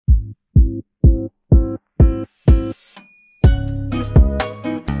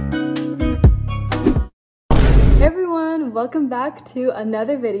welcome back to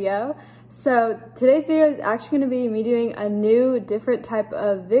another video. So today's video is actually going to be me doing a new different type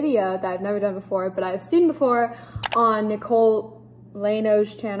of video that I've never done before, but I've seen before on Nicole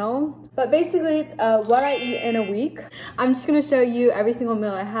Lano's channel. But basically it's what I eat in a week. I'm just going to show you every single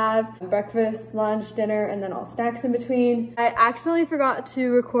meal I have, breakfast, lunch, dinner, and then all snacks in between. I accidentally forgot to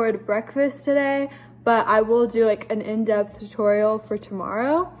record breakfast today, but I will do like an in-depth tutorial for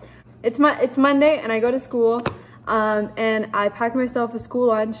tomorrow. It's Monday and I go to school and I packed myself a school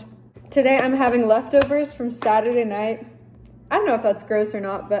lunch. Today I'm having leftovers from Saturday night. I don't know if that's gross or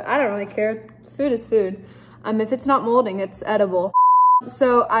not, but I don't really care. Food is food. If it's not molding, it's edible.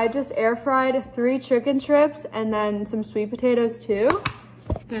 So I just air fried 3 chicken strips and then some sweet potatoes too.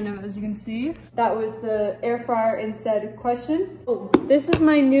 Kind of as you can see. That was the air fryer instead question. Oh, this is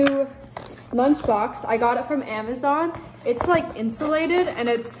my new lunchbox. I got it from Amazon. It's like insulated and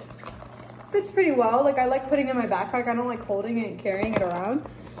it fits pretty well. Like I like putting it in my backpack. I don't like holding it and carrying it around.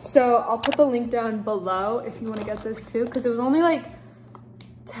 So I'll put the link down below if you want to get this too, because it was only like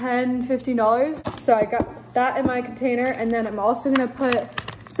 $10–15. So I got that in my container, and then I'm also gonna put,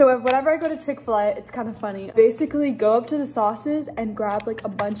 so whenever I go to Chick-fil-A, it's kind of funny. Basically go up to the sauces and grab like a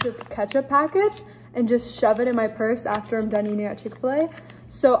bunch of ketchup packets and just shove it in my purse after I'm done eating at Chick-fil-A.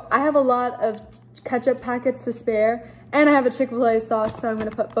 So I have a lot of ketchup packets to spare, and I have a Chick-fil-A sauce, so I'm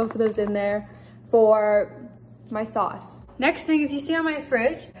gonna put both of those in there for my sauce. Next thing, if you see on my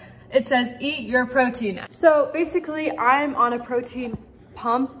fridge, it says eat your protein. So basically I'm on a protein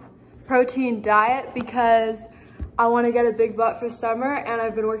diet because I want to get a big butt for summer, and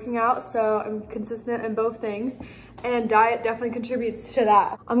I've been working out, so I'm consistent in both things, and diet definitely contributes to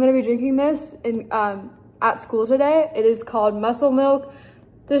that. I'm going to be drinking this at school today. It is called Muscle Milk.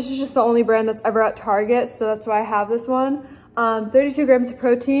 This is just the only brand that's ever at Target, so that's why I have this one. 32 grams of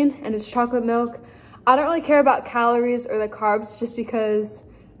protein, and it's chocolate milk. I don't really care about calories or the carbs just because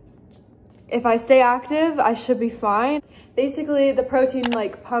if I stay active, I should be fine. Basically, the protein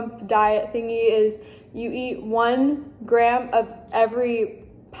like pump diet thingy is you eat 1 gram of every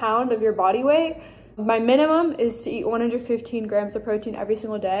pound of your body weight. My minimum is to eat 115 grams of protein every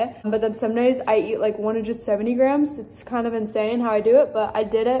single day. But then some days I eat like 170 grams. It's kind of insane how I do it, but I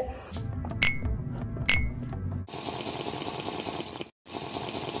did it.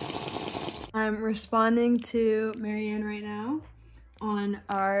 I'm responding to Marianne right now on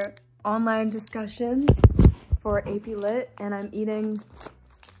our online discussions for AP Lit, and I'm eating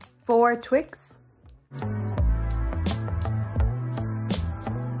 4 Twix.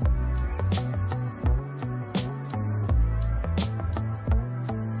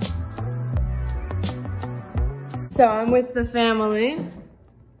 So I'm with the family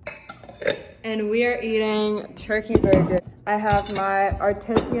and we are eating turkey burger. I have my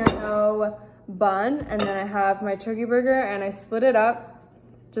artisanal bun and then I have my turkey burger, and I split it up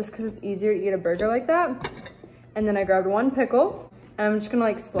just because it's easier to eat a burger like that. And then I grabbed 1 pickle, and I'm just gonna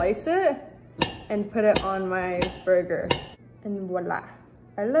like slice it and put it on my burger. And voila.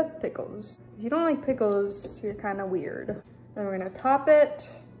 I love pickles. If you don't like pickles, you're kind of weird. Then we're gonna top it.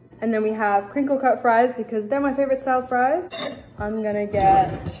 And then we have crinkle cut fries because they're my favorite style fries. I'm gonna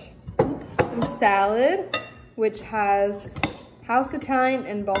get some salad, which has house Italian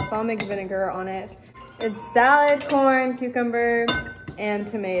and balsamic vinegar on it. It's salad, corn, cucumber, and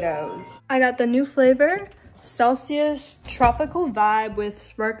tomatoes. I got the new flavor, Celsius Tropical Vibe with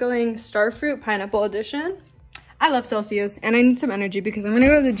sparkling starfruit pineapple edition. I love Celsius, and I need some energy because I'm gonna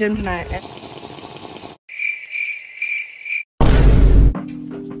go to the gym tonight.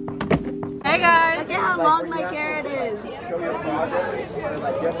 Hey guys! Look at how long my carrot is. We're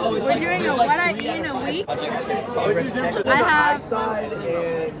doing a what I eat in a week. I have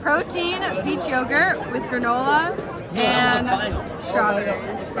protein, peach yogurt with granola, and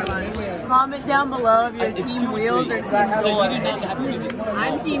strawberries for lunch. Comment down below if you're team wheels or team door.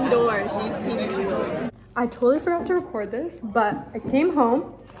 I'm team door, she's team wheels. I totally forgot to record this, but I came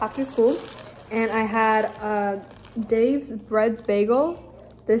home after school and I had Dave's Bread's bagel.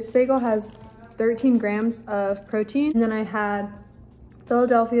 This bagel has 13 grams of protein. And then I had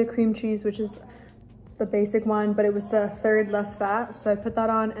Philadelphia cream cheese, which is the basic one, but it was the 3rd less fat. So I put that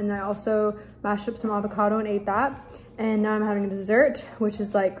on, and then I also mashed up some avocado and ate that. And now I'm having a dessert, which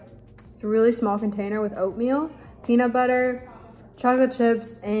is like, it's a really small container with oatmeal, peanut butter, chocolate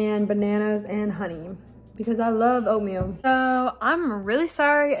chips, and bananas and honey, because I love oatmeal. So I'm really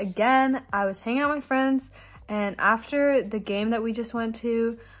sorry again. I was hanging out with my friends, and after the game that we just went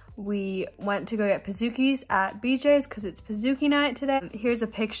to, we went to go get Pizookies at BJ's because it's Pizookie night today. Here's a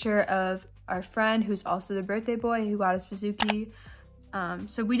picture of our friend who's also the birthday boy who got us Pizookie.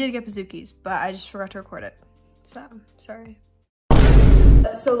 So we did get Pizookies, but I just forgot to record it. So, sorry.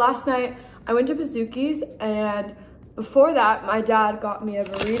 So last night I went to Bazooki's, and before that my dad got me a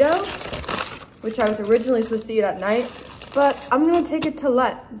burrito, which I was originally supposed to eat at night, but I'm gonna take it to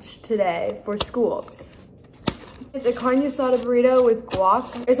lunch today for school. It's a carne asada burrito with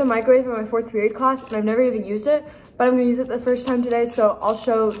guac. It's a microwave in my 4th period class, and I've never even used it, but I'm gonna use it the first time today, so I'll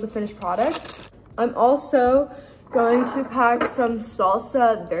show the finished product. I'm also going to pack some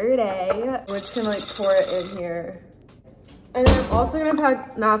salsa verde. We're just gonna like pour it in here. And then I'm also gonna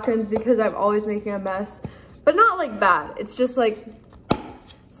pack napkins because I'm always making a mess, but not like bad. It's just like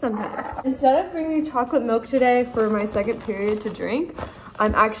sometimes. Instead of bringing chocolate milk today for my 2nd period to drink,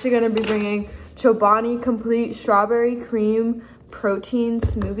 I'm actually gonna be bringing Chobani Complete Strawberry Cream Protein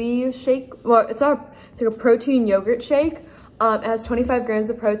Smoothie Shake. Well, it's like a protein yogurt shake. It has 25 grams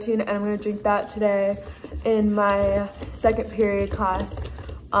of protein, and I'm gonna drink that today in my 2nd period class.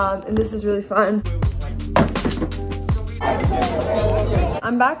 And this is really fun.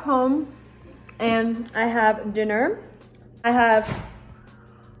 I'm back home and I have dinner. I have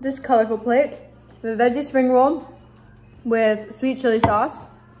this colorful plate with a veggie spring roll with sweet chili sauce.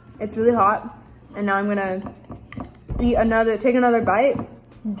 It's really hot, and now I'm gonna take another bite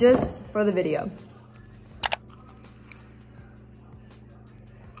just for the video.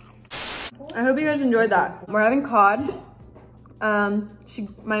 I hope you guys enjoyed that. We're having cod.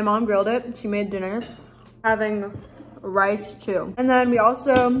 My mom grilled it. She made dinner. Having rice too. And then we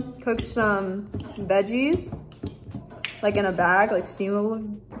also cooked some veggies, like in a bag, like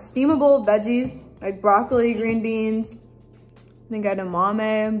steamable veggies, like broccoli, green beans. I think I had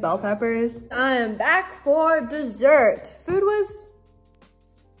edamame, bell peppers. I am back for dessert. Food was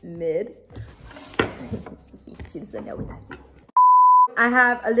mid. She doesn't know what that means. I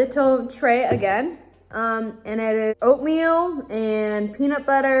have a little tray again, and it is oatmeal and peanut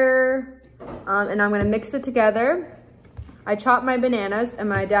butter, and I'm gonna mix it together. I chopped my bananas, and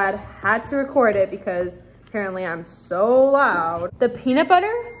my dad had to record it because apparently I'm so loud. The peanut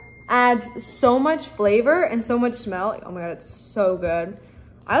butter adds so much flavor and so much smell. Oh my God, it's so good.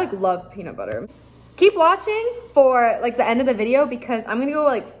 I like love peanut butter. Keep watching for like the end of the video because I'm gonna go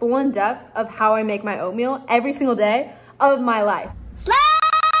like full in depth of how I make my oatmeal every single day of my life.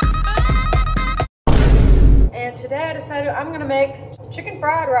 And today I decided I'm gonna make chicken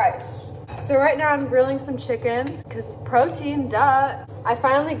fried rice. So right now I'm grilling some chicken because of protein, duh. I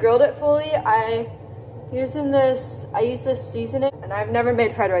finally grilled it fully. I use this seasoning, and I've never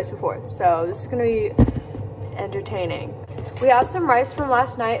made fried rice before, so this is gonna be entertaining. We have some rice from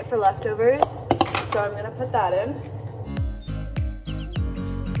last night for leftovers, so I'm gonna put that in.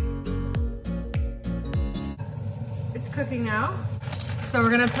 It's cooking now. So we're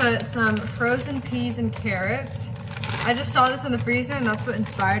gonna put some frozen peas and carrots. I just saw this in the freezer, and that's what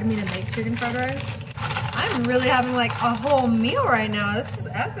inspired me to make chicken fried rice. I'm really having like a whole meal right now. This is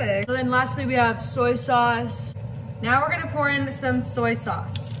epic. And then lastly, we have soy sauce. Now we're gonna pour in some soy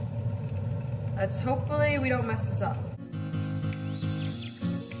sauce. Let's hopefully we don't mess this up.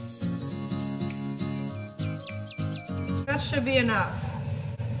 That should be enough.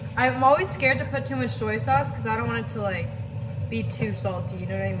 I'm always scared to put too much soy sauce because I don't want it to like be too salty, you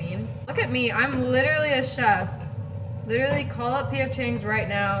know what I mean? Look at me, I'm literally a chef. Literally call up PF Chang's right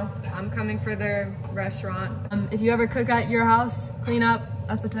now. I'm coming for their restaurant. If you ever cook at your house, clean up,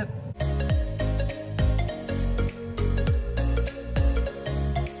 that's a tip.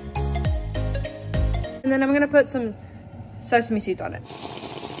 And then I'm gonna put some sesame seeds on it.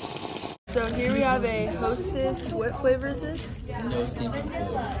 So here we have a Hostess, what flavor is this?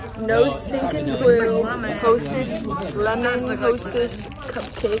 No stinking clue. Hostess lemon Hostess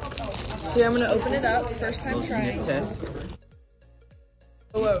cupcake. So here I'm gonna open it up, first time trying.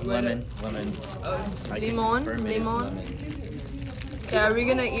 Oh, lemon. Oh, limon. Okay, are we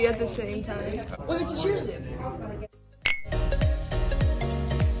gonna eat at the same time? Wait, it's a cheers dip.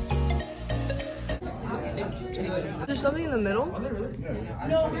 Is there something in the middle?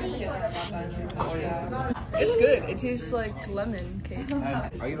 No. It's good. It tastes like lemon cake.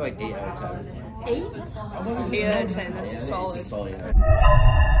 Are you like 8 out of 10? 8? 8 out of 10. That's solid. That's solid.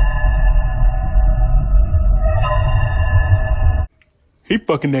 He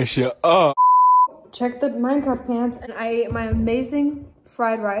fucking that shit up. Check the Minecraft pants, and I ate my amazing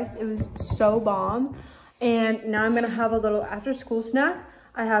fried rice. It was so bomb. And now I'm gonna have a little after school snack.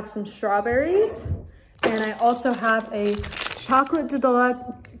 I have some strawberries, and I also have a chocolate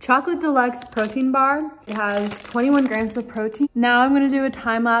deluxe protein bar. It has 21 grams of protein. Now I'm gonna do a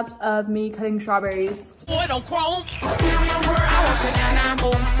time lapse of me cutting strawberries.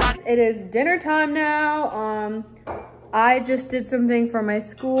 It is dinner time now. I just did something for my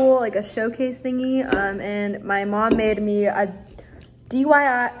school, like a showcase thingy, and my mom made me a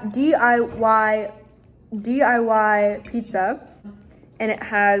DIY pizza, and it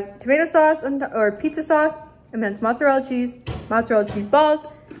has tomato sauce or pizza sauce, and then it's mozzarella cheese balls,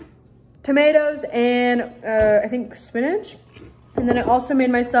 tomatoes, and I think spinach. And then I also made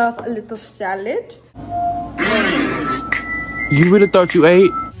myself a little salad. You really thought you ate?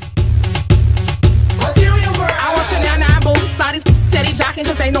 I want Chanel 9 boots, saw these steady jocking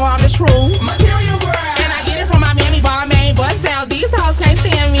cause they know I'm the truth. Material world. And I get it from my mammy, ball main bust down. These hoes can't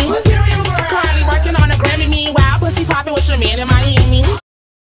stand me. Material world. Currently working on a Grammy, meanwhile pussy popping with your man in Miami.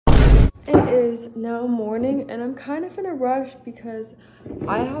 It is now morning and I'm kind of in a rush because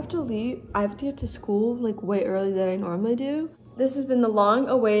I have to leave. I have to get to school like way early than I normally do. This has been the long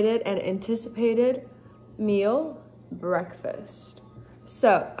awaited and anticipated meal, breakfast.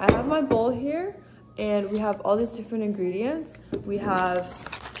 So I have my bowl here and we have all these different ingredients. We have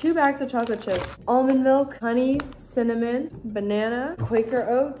 2 bags of chocolate chips, almond milk, honey, cinnamon, banana, Quaker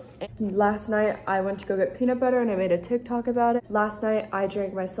oats. And last night I went to go get peanut butter and I made a TikTok about it. Last night I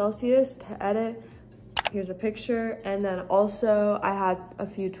drank my Celsius to edit. Here's a picture. And then also I had a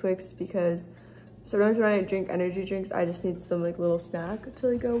few Twix because sometimes when I drink energy drinks, I just need some like little snack to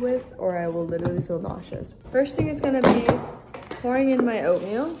like, go with, or I will literally feel nauseous. First thing is gonna be pouring in my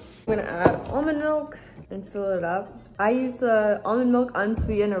oatmeal. I'm gonna add almond milk and fill it up. I use the almond milk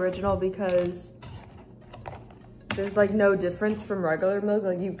unsweetened original because there's like no difference from regular milk.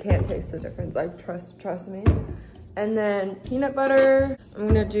 Like you can't taste the difference. I trust me. And then peanut butter. I'm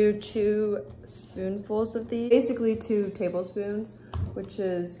gonna do 2 spoonfuls of these, basically 2 tablespoons, which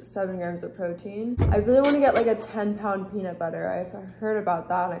is 7 grams of protein. I really want to get like a 10-pound peanut butter. I've heard about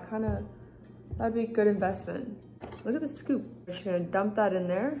that and that'd be a good investment. Look at the scoop. We're just gonna dump that in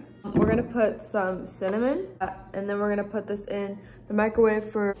there. We're gonna put some cinnamon and then we're gonna put this in the microwave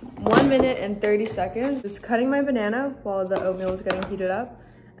for 1 minute and 30 seconds. Just cutting my banana while the oatmeal is getting heated up.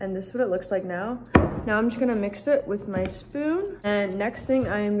 And this is what it looks like now. Now I'm just gonna mix it with my spoon. And next thing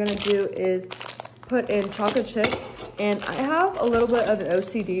I am gonna do is put in chocolate chips. And I have a little bit of an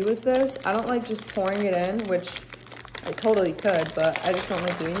OCD with this. I don't like just pouring it in, which I totally could, but I just don't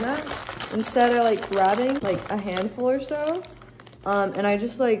like doing that. Instead, I like grabbing like a handful or so, and I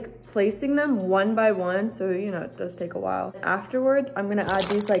just like placing them one by one, so you know, it does take a while. Afterwards, I'm gonna add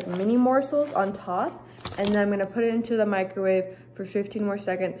these like mini morsels on top, and then I'm gonna put it into the microwave for 15 more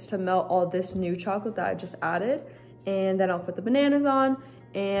seconds to melt all this new chocolate that I just added. And then I'll put the bananas on,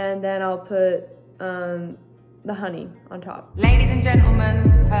 and then I'll put the honey on top. Ladies and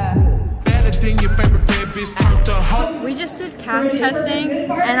gentlemen, we just did cast testing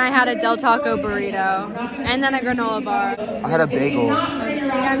and I had a Del Taco burrito and then a granola bar. I had a bagel.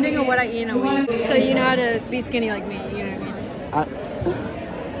 Yeah, I'm doing a what I eat in a week. So you know how to be skinny like me, you know what I mean?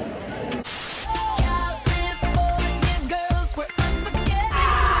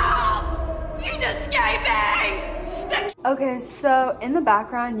 Okay, so in the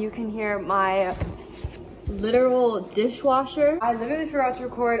background you can hear my literal dishwasher. I literally forgot to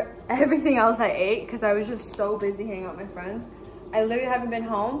record everything else I ate because I was just so busy hanging out with my friends. I literally haven't been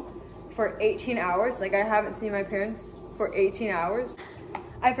home for 18 hours. Like I haven't seen my parents for 18 hours.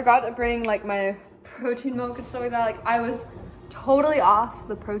 I forgot to bring like my protein milk and stuff like that. Like I was totally off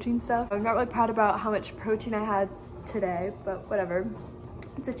the protein stuff. I'm not really proud about how much protein I had today, but whatever.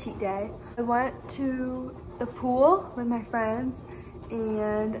 It's a cheat day. I went to the pool with my friends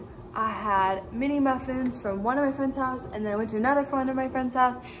and I had mini muffins from one of my friend's house, and then I went to another friend of my friend's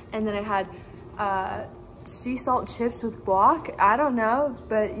house, and then I had sea salt chips with guac. I don't know,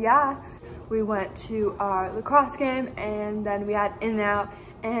 but yeah. We went to our lacrosse game, and then we had In-N-Out,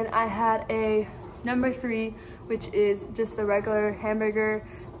 and I had a number 3, which is just a regular hamburger,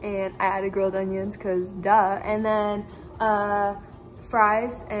 and I added grilled onions, cause duh, and then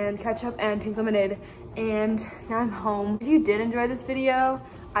fries and ketchup and pink lemonade, and now I'm home. If you did enjoy this video,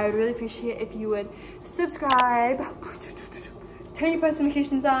 I would really appreciate if you would subscribe, turn your post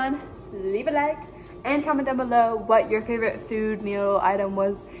notifications on, leave a like, and comment down below what your favorite food meal item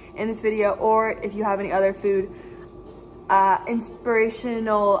was in this video, or if you have any other food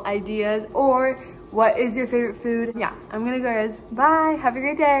inspirational ideas, or what is your favorite food. Yeah, I'm gonna go guys. Bye, have a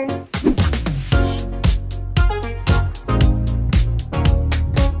great day.